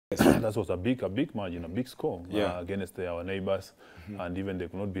that was a big margin, a big score against our neighbors. And even they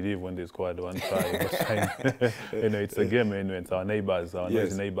could not believe when they scored 1-5. But you know, it's a game anyway. It's our neighbors, our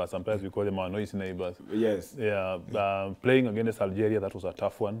noisy neighbors. Sometimes we call them our noisy neighbors. Yes. Yeah. Playing against Algeria, that was a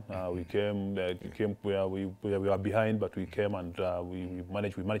tough one. We came where we were behind, but we came and we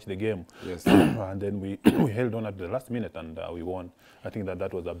managed the game. Yes. And then we held on at the last minute and we won. I think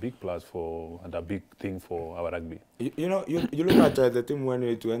that was a big plus and a big thing for our rugby. You know, you look at the team when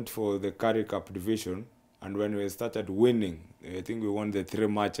it went for the Currie Cup division, and when we started winning, I think we won the 3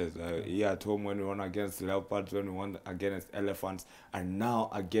 matches. Here at home when we won against Leopards, when we won against Elephants, and now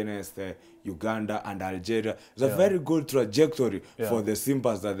against Uganda and Algeria. It's a very good trajectory for the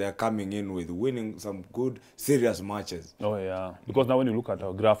Simbas that they are coming in with, winning some good, serious matches. Oh, yeah. Because now when you look at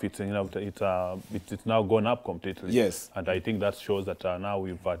our graph, it's now gone up completely. Yes. And I think that shows that now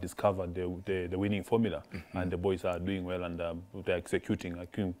we've discovered the winning formula. And the boys are doing well and they're executing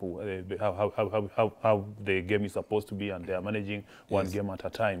how the game is supposed to be, and they are managing one game at a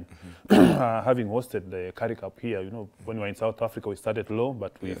time. Having hosted the Currie Cup here, you know, when we were in South Africa, we started low,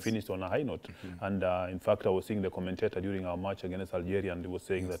 but we finished on a high note. And in fact, I was seeing the commentator during our match against Algeria, and he was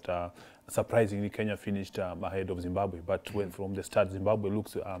saying that surprisingly, Kenya finished ahead of Zimbabwe. But when from the start, Zimbabwe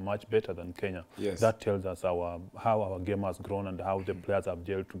looks much better than Kenya. That tells us how our game has grown and how the players have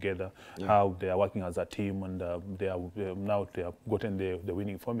gelled together, how they are working as a team, and now they have gotten the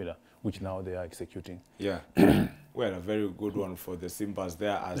winning formula, which now they are executing. Yeah. Well, a very good one for the Simbas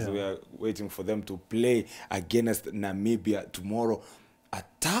there, as we are waiting for them to play against Namibia tomorrow. A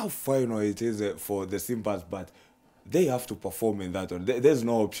tough final it is for the Simbas, but they have to perform in that one. There's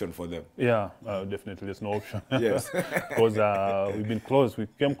no option for them. Yeah, definitely there's no option. Yes. Because we've been close. We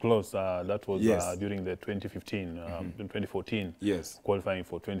came close. That was during the 2014 qualifying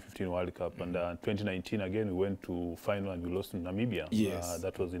for 2015 World Cup. And 2019 again, we went to final and we lost in Namibia. Yes.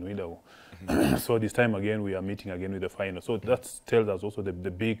 That was in Widawu. So this time again, we are meeting again with the final. So that tells us also the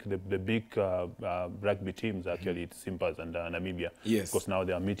big rugby teams, actually, it's Simbas and Namibia. Yes. Because now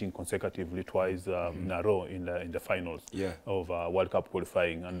they are meeting consecutively twice in a row in the finals of World Cup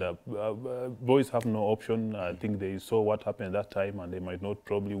qualifying. And boys have no option. I think they saw what happened that time, and they might not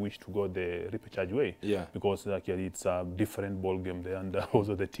probably wish to go the repechage way. Because actually it's a different ball game there, and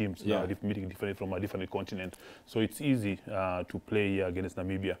also the teams are meeting different from a different continent. So it's easy to play here against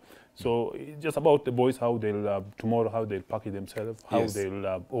Namibia. So it's just about the boys, how they'll tomorrow, how they'll package themselves, how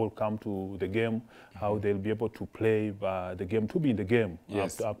they'll all come to the game, how they'll be able to play the game, to be in the game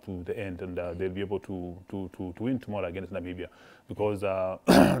up to the end, and they'll be able to win tomorrow against Namibia. Because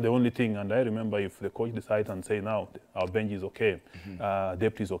the only thing, and I remember if the coach decides and say now our bench is okay,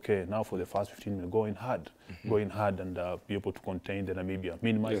 depth is okay, now for the first 15 minutes, go in hard and be able to contain the Namibia,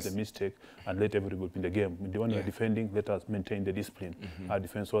 minimize the mistake and let everybody in the game. When we're defending, let us maintain the discipline, our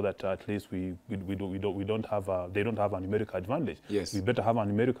defense, so that at least they don't have a numerical advantage. We better have a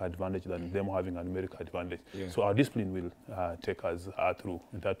numerical advantage than them having a numerical advantage. So our discipline will take us through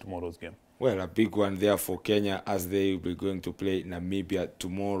in that tomorrow's game. Well, a big one there for Kenya, as they will be going to play Namibia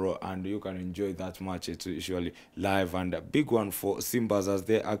tomorrow, and you can enjoy that match. It's usually live, and a big one for Simbas, as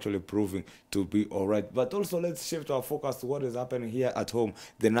they're actually proving to be all right. But also, let's shift our focus to what is happening here at home.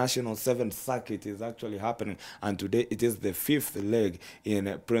 The National 7th Circuit is actually happening, and today it is the 5th leg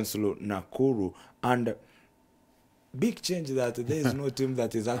in Prince-Lu, Nakuru, and big change that there is no team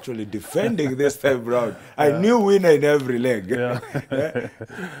that is actually defending this time round. A new winner in every leg. I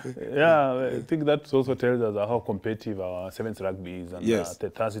think that also tells us how competitive our 7th rugby is, and the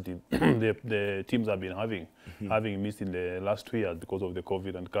tenacity the teams have been having missed in the last 2 years because of the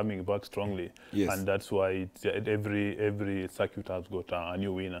COVID, and coming back strongly. And that's why every circuit has got a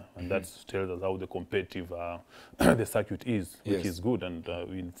new winner, and that tells us how the competitive the circuit is, which is good. And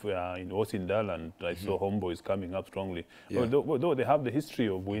in Osindal, and I saw KOMBO is coming up strongly. Although they have the history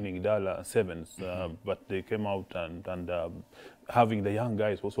of winning Dala sevens, but they came out and having the young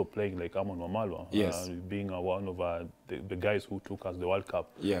guys also playing like Amon Mamalwa, being one of the guys who took us the World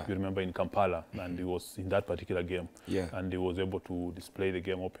Cup. You remember in Kampala, and he was in that particular game, and he was able to display the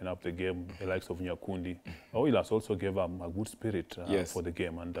game, open up the game, the likes of Nyakundi. Oilers also gave them a good spirit for the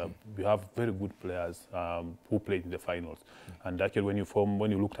game, and we have very good players who played in the finals. And actually, when you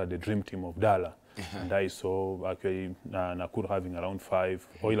looked at the dream team of Dala, and I saw actually Nakuru having around 5,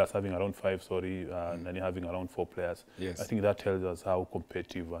 Oilers having around 5, sorry, and then having around 4 players. I think that tells us how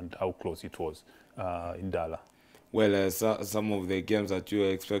competitive and how close it was in Dala. Well, some of the games that you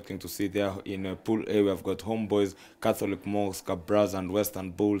are expecting to see there in Pool A, we have got Homeboys, Catholic Monks, Cabras, and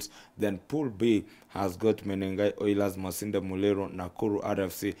Western Bulls. Then Pool B has got Menengai Oilers, Masinde Mulero, Nakuru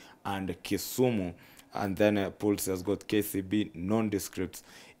RFC, and Kisumu And then Pool C has got KCB, Nondescripts,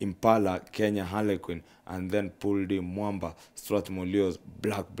 Impala, Kenya Harlequin, and then Pool D, Mwamba, Strathmore Leos,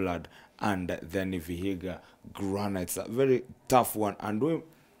 Black Blood, and then Vihiga Granites. A very tough one. And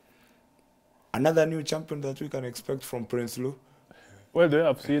another new champion that we can expect from Prince Lou. Well, they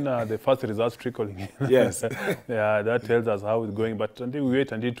have seen the first results trickling in. Yes. Yeah, that tells us how it's going. But until we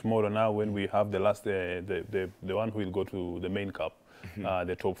wait until tomorrow now when we have the last, the one who will go to the main cup,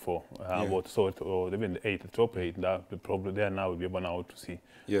 the top 4, or even the 8, the top 8, the problem there now will be able now to see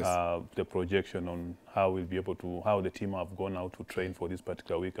the projection on how we'll be able to, how the team have gone out to train for this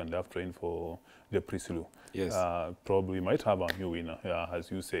particular week and have trained for the Priscilla. Yes. Probably might have a new winner, as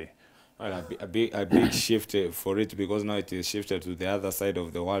you say. Well, a big shift for it, because now it is shifted to the other side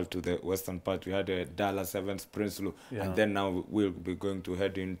of the world, to the western part. We had Dallas Sevens, Prince Lou, and then now we'll be going to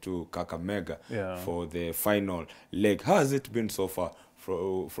head into Kakamega for the final leg. How has it been so far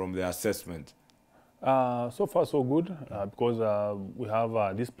from the assessment? So far, so good, because we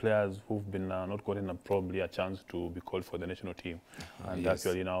have these players who've been not gotten probably a chance to be called for the national team. And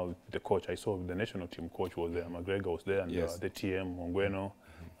actually now the coach, I saw the national team coach was there, McGregor was there, and the TM, Ongweno,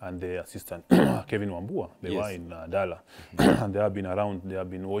 and the assistant, Kevin Wambua. They were in Dala. And they have been around, they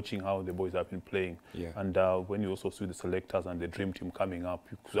have been watching how the boys have been playing. And when you also see the selectors and the dream team coming up,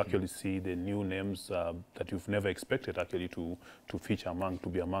 you could actually see the new names that you've never expected actually to feature among, to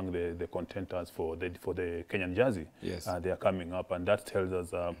be among the contenders for the Kenyan jersey. They are coming up, and that tells us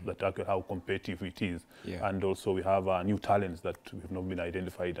that how competitive it is. And also we have new talents that have not been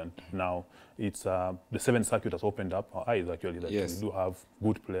identified, and now it's the 7th circuit has opened up our eyes actually that we do have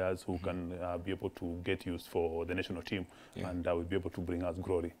good players who can be able to get used for the national team and will be able to bring us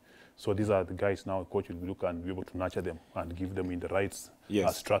glory. So these are the guys now coach will look and be able to nurture them and give them in the right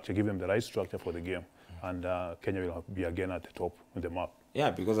structure, give them the right structure for the game. And Kenya will be again at the top of the map.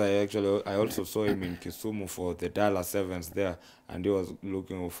 Yeah, because I also saw him in Kisumu for the Dallas Sevens there, and he was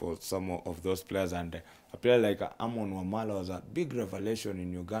looking for some of those players. And a player like Amon Wamala was a big revelation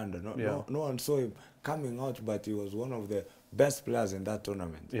in Uganda. No one saw him coming out, but he was one of the best players in that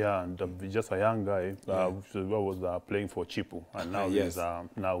tournament. Yeah, and just a young guy who was playing for Chipu, and now he's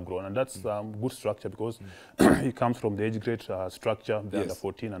now grown. And that's good structure, because he comes from the age grade structure, the under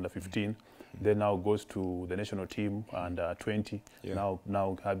 14, under 15. Then now goes to the national team and 20.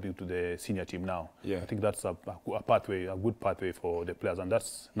 Now having to the senior team now. I think that's a pathway, a good pathway for the players, and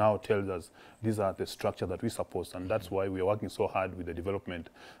that's now tells us these are the structure that we support, and that's why we are working so hard with the development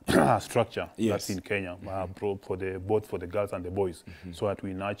structure that's in Kenya both for the girls and the boys, so that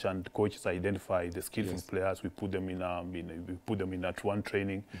we nurture and coaches identify the skillful players. We put them in at one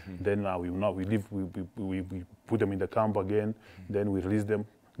training. Then we put them in the camp again. Then we release them.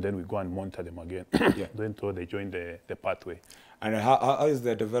 Then we go and monitor them again. Then so they join the pathway. And how is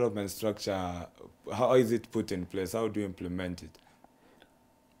the development structure, how is it put in place? How do you implement it?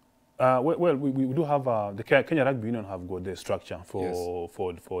 Well, we do have, the Kenya Rugby Union have got the structure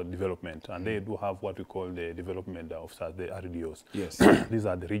for development, and they do have what we call the development officers, the RDOs. These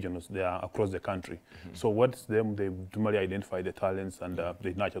are the regionals, they are across the country. So what's them, they normally identify the talents and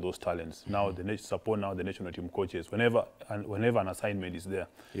they nurture those talents. Now they support now the national team coaches. Whenever an assignment is there,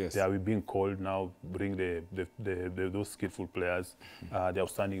 they are being called now, bring those skillful players, the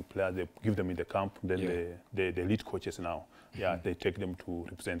outstanding players, they give them in the camp, then the lead coaches now. They take them to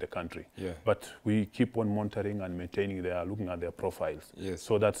represent the country. But we keep on monitoring and maintaining looking at their profiles.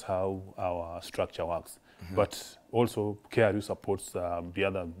 So that's how our structure works. But also KRU supports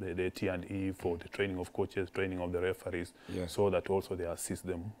the T&E for the training of coaches, training of the referees, so that also they assist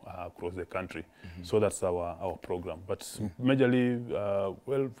them across the country. So that's our program. But majorly,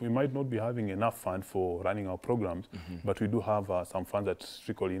 well, we might not be having enough fund for running our programs, but we do have some funds that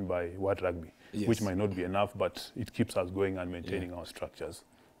trickle in by World Rugby, which might not be enough, but it keeps us going and maintaining our structures.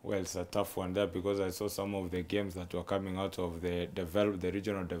 Well, it's a tough one there, because I saw some of the games that were coming out of the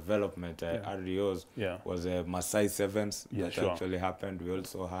regional development RDOs was Maasai Sevens that actually happened. We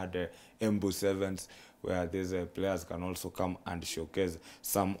also had Embu Sevens, where these players can also come and showcase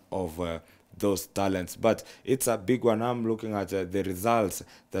some of those talents. But it's a big one. I'm looking at the results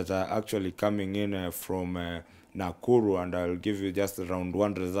that are actually coming in from Nakuru, and I'll give you just round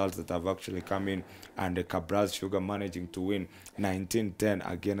 1 results that have actually come in. And Kabras Sugar managing to win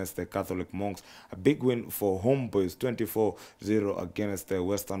 19-10 against the Catholic Monks. A big win for Homeboys, 24-0 against the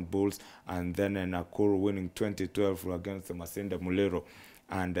Western Bulls. And then Nakuru winning 20-12 against the Masinde Mulero.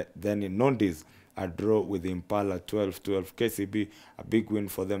 And then in Nondis, a draw with Impala 12-12. KCB, a big win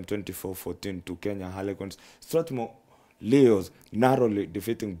for them, 24-14 to Kenya Harlequins. Strathmore Leos narrowly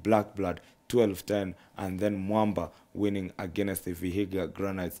defeating Black Blood 12-10, and then Mwamba winning against the Vihiga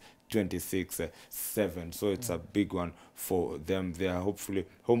Granites 26-7. So it's a big one for them there. Hopefully,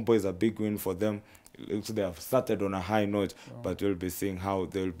 KOMBO is a big win for them. Looks they have started on a high note, but we'll be seeing how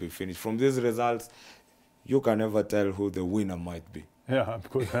they'll be finished. From these results, you can never tell who the winner might be. Yeah,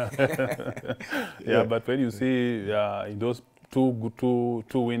 because yeah, but when you see in those two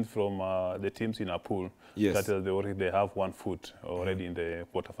wins from the teams in our pool, that is they have 1 foot already in the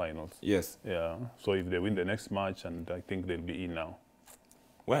quarterfinals. Yes. Yeah. So if they win the next match, and I think they'll be in now.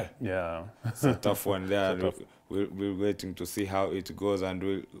 Well, yeah, it's a tough one there. We're waiting to see how it goes, and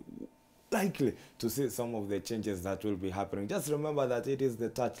we'll likely to see some of the changes that will be happening. Just remember that it is the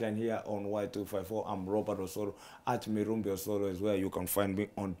touchline here on Y254. I'm Robert Osoro. At Mirumbi Osoro is where you can find me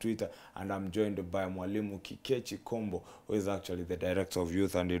on Twitter, and I'm joined by Mwalimu Kikechi KOMBO, who is actually the Director of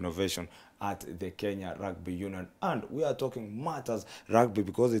Youth and Innovation at the Kenya Rugby Union. And we are talking matters rugby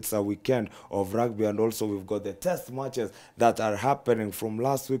because it's a weekend of rugby, and also we've got the test matches that are happening from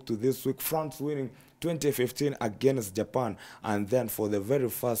last week to this week. France winning 2015 against Japan, and then for the very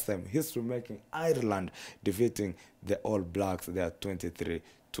first time history-making, Ireland defeating the All Blacks. They are 23-12.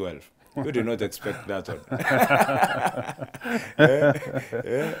 We did not expect that one.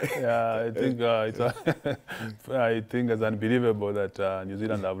 Yeah, I think I think it's unbelievable that New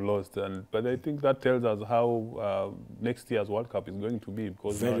Zealand have lost, but I think that tells us how next year's World Cup is going to be,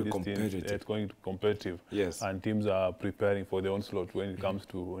 because very now competitive. It's going to be competitive. Yes. And teams are preparing for the onslaught when it comes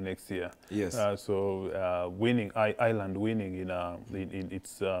to next year. Yes. So winning, Ireland winning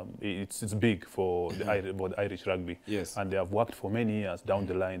it's big for the Irish rugby. Yes. And they have worked for many years down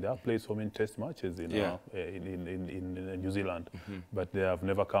the line. They have played so many test matches in New Zealand, but they have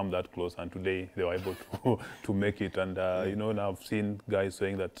never come that close. And today they were able to make it. And you know, now I've seen guys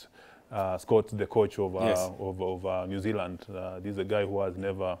saying that Scott, the coach of New Zealand, this is a guy who has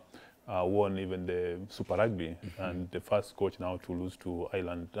never won even the Super Rugby, and the first coach now to lose to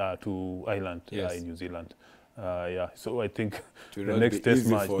Ireland in New Zealand. Yeah, so I think the next test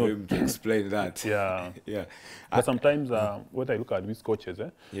match for him to explain that. Yeah, yeah. But sometimes what I look at these coaches,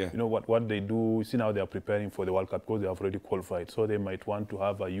 you know what they do. You see now they are preparing for the World Cup because they have already qualified, so they might want to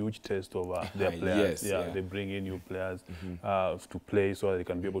have a huge test of their players. They bring in new players to play so they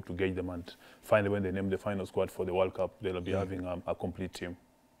can be able to gauge them, and finally when they name the final squad for the World Cup, they'll be having a complete team.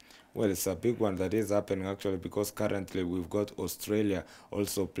 Well, it's a big one that is happening actually, because currently we've got Australia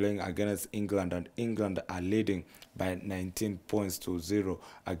also playing against England, and England are leading by 19 points to 0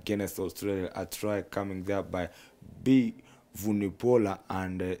 against Australia. A try coming there by B. Vunipola,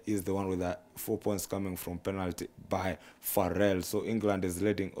 and is the one with 4 points coming from penalty by Farrell. So England is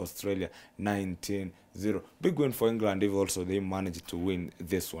leading Australia 19-0. Big win for England if also they managed to win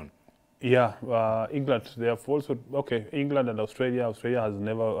this one. Yeah, England, they have also, England and Australia. Australia has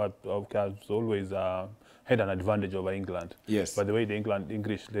never, has always had an advantage over England. Yes. But the way the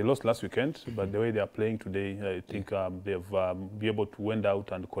English, they lost last weekend, but the way they are playing today, I think they've been able to went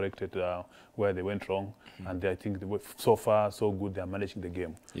out and corrected where they went wrong. And I think so far, so good, they are managing the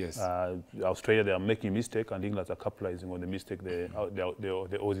game. Yes. Australia, they are making a mistake, and England are capitalizing on the mistake the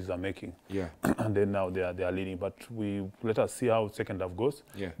Aussies are making. Yeah. And then now they are leading. But let us see how second half goes.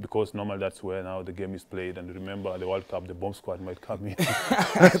 Yeah. Because normally that's where now the game is played. And remember, the World Cup, the bomb squad might come in.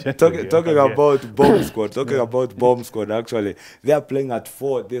 Talking about bomb squad. Talking about bomb squad, actually, they are playing at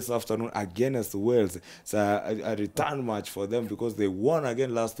 4 this afternoon against Wales. It's a return match for them because they won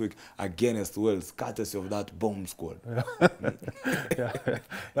again last week against Wales, courtesy of that bomb squad.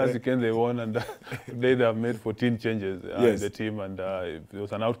 Last weekend they won, and today they have made 14 changes in the team, and there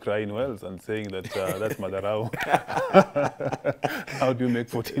was an outcry in Wales and saying that that's Madarao. How do you make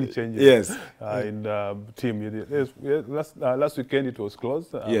 14 changes in the team? Last weekend it was close,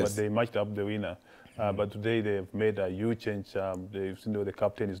 but they matched up the winner. But today they've made a huge change. The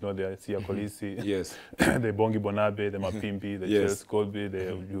captain is not there, Sia Kolisi. Yes. The Bongi Bonabe, the Mapimpi, the Chelsea Colby,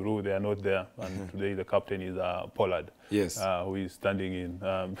 the Juru, they are not there. And today the captain is Pollard, who is standing in.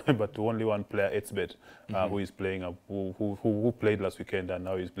 But only one player, Etzbet, who is playing, who played last weekend and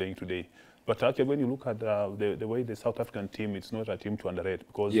now is playing today. But actually, when you look at the way the South African team, it's not a team to underrate,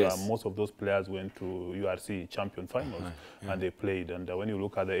 because most of those players went to URC champion finals and they played. And when you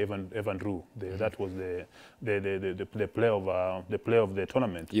look at the Evan Drew, that was the player of the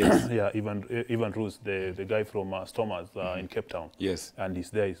tournament. Yes. Evan Drew, the guy from Stormers in Cape Town. Yes. And he's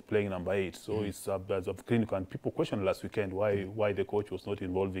there. He's playing number 8. So it's as of clinical. And people questioned last weekend why the coach was not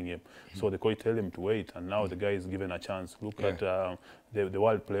involving him. So the coach told him to wait, and now the guy is given a chance. Look at the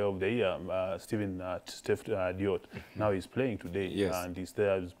World Player of the Year, Stephen Diot. Now he's playing today, and he's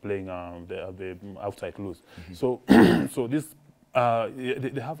there. He's playing the outside loose. So, so this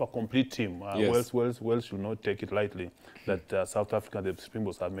They have a complete team. Yes. Wales should not take it lightly that South Africa, the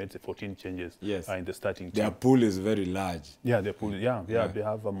Springboks have made 14 changes in the starting team. Their pool is very large. Yeah, their pool. Yeah, they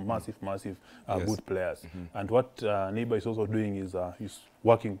have a massive good players. And what Neighbor is also doing is he's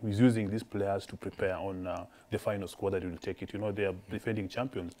using these players to prepare on the final squad that will take it. You know, they are defending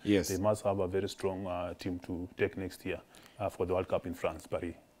champions. Yes. They must have a very strong team to take next year for the World Cup in France,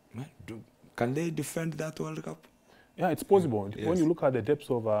 Paris. Can they defend that World Cup? Yeah, it's possible. When you look at the depths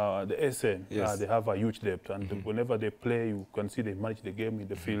of the SN, they have a huge depth. And whenever they play, you can see they manage the game in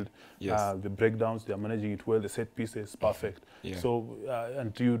the field. The breakdowns, they're managing it well. The set pieces, perfect. So,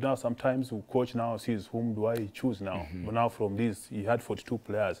 and you now sometimes coach now sees whom do I choose now. But now from this, he had 42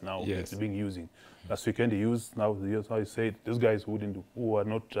 players now he's being using. Last weekend he used, now how you say it, those guys who were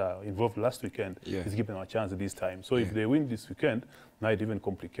not involved last weekend, he's given them a chance this time. So if they win this weekend, now it even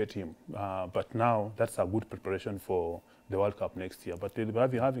complicate him. But now that's a good preparation for the World Cup next year. But they'll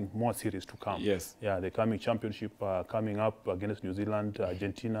be having more series to come. Yes. Yeah, the coming championship coming up against New Zealand,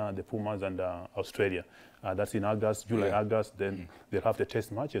 Argentina, the Pumas, and Australia. That's in August, August. Then they'll have the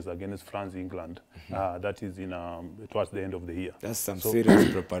test matches against France, England. That is in towards the end of the year. That's some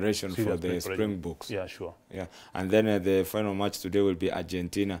serious preparation for the Springboks. Yeah, sure. Yeah, and then the final match today will be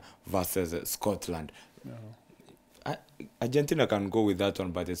Argentina versus Scotland. Argentina can go with that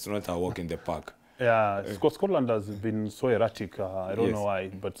one, but it's not a walk in the park. Yeah, Scotland has been so erratic. I don't know why,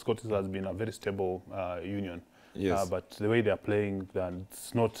 but Scotland has been a very stable union. Yes. But the way they are playing,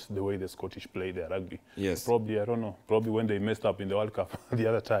 it's not the way the Scottish play their rugby. Yes. Probably, I don't know, probably when they messed up in the World Cup the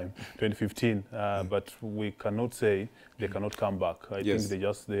other time, 2015. But we cannot say they cannot come back. I think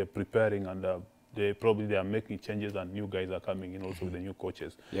they're preparing, and they are making changes, and new guys are coming in also with the new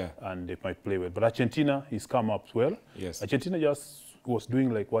coaches. Yeah. And they might play well. But Argentina is come up well. Yes. Argentina just was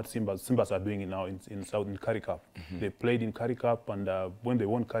doing like what Simbas are doing now in Currie Cup. They played in Currie Cup, and when they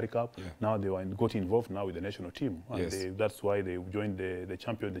won Currie Cup, now they got involved now with the national team. And that's why they joined the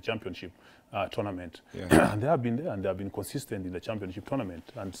championship tournament. And they have been there, and they have been consistent in the championship tournament.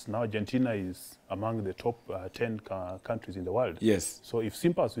 And now Argentina is among the top 10 countries in the world. Yes. So if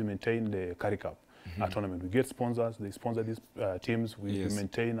Simbas will maintain the Currie Cup tournament, we get sponsors. They sponsor these teams. We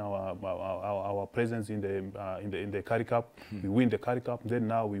maintain our presence in the Currie Cup. We win the Currie Cup. Then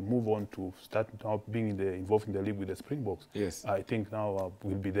now we move on to start now being involved in the league with the Springboks. Yes. I think now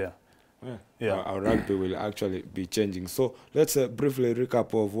we'll be there. Our rugby will actually be changing. So let's briefly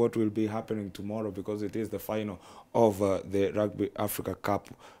recap of what will be happening tomorrow, because it is the final of the Rugby Africa Cup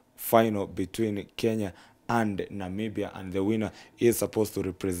final between Kenya and Namibia, and the winner is supposed to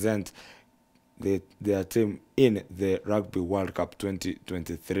represent their team in the Rugby World Cup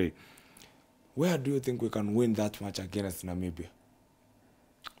 2023. Where do you think we can win that match against Namibia?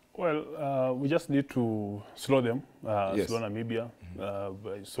 Well, we just need to slow them, slow Namibia,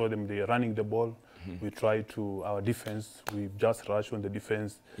 slow them. They're running the ball. We try to, our defense, we just rush on the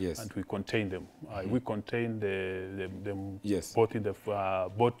defense, and we contain them. We contain them both in the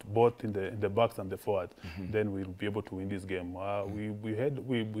both in the backs and the forward. Then we'll be able to win this game.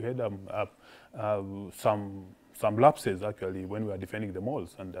 We had some lapses actually when we were defending the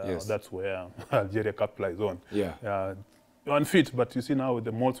mauls, and that's where Algeria capitalized on. Unfit, but you see now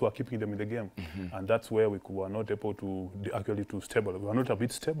the mauls were keeping them in the game, and that's where we were not able to actually stable. We were not a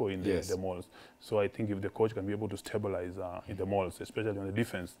bit stable in the mauls. So I think if the coach can be able to stabilize in the mauls, especially on the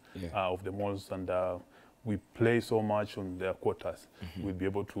defense of the mauls, and we play so much on their quarters, we'll be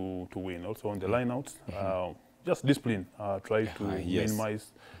able to win. Also on the lineouts, just discipline, try to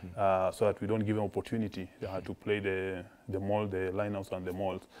minimize so that we don't give them opportunity to play the maul, the lineouts and the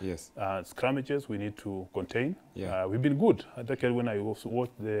mauls. Scrammages we need to contain. We've been good. I think when I also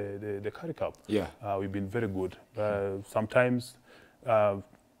watched the Currie Cup, we've been very good. Sometimes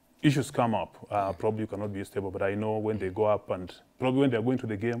issues come up. Probably you cannot be stable, but I know when they go up, and probably when they're going to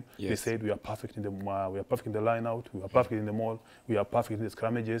the game, they said we are perfect in the line out, we are perfect in the maul, we are perfect in the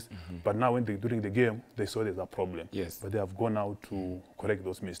scrammages. But now when during the game, they saw there's a problem. But they have gone out to correct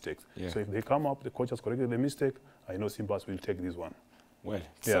those mistakes. So if they come up, the coach has corrected the mistake, I know Simbas will take this one. Well,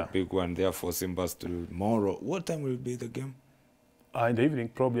 it's a big one there for Simbas tomorrow. What time will be the game? In the evening,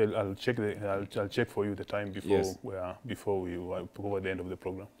 probably I'll check for you the time before we go at the end of the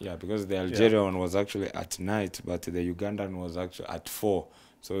program. Yeah, because the Algerian one was actually at night, but the Ugandan was actually at 4.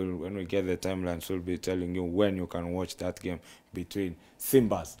 So when we get the timelines, we'll be telling you when you can watch that game between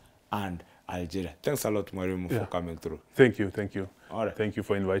Simbas and Algeria. Thanks a lot, Mwalimu, for coming through. Thank you, thank you. All right. Thank you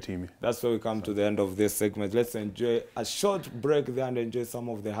for inviting me. That's where we come to the end of this segment. Let's enjoy a short break there and enjoy some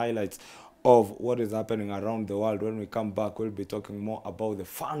of the highlights of what is happening around the world. When we come back, we'll be talking more about the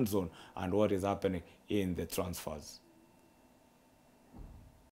fan zone and what is happening in the transfers.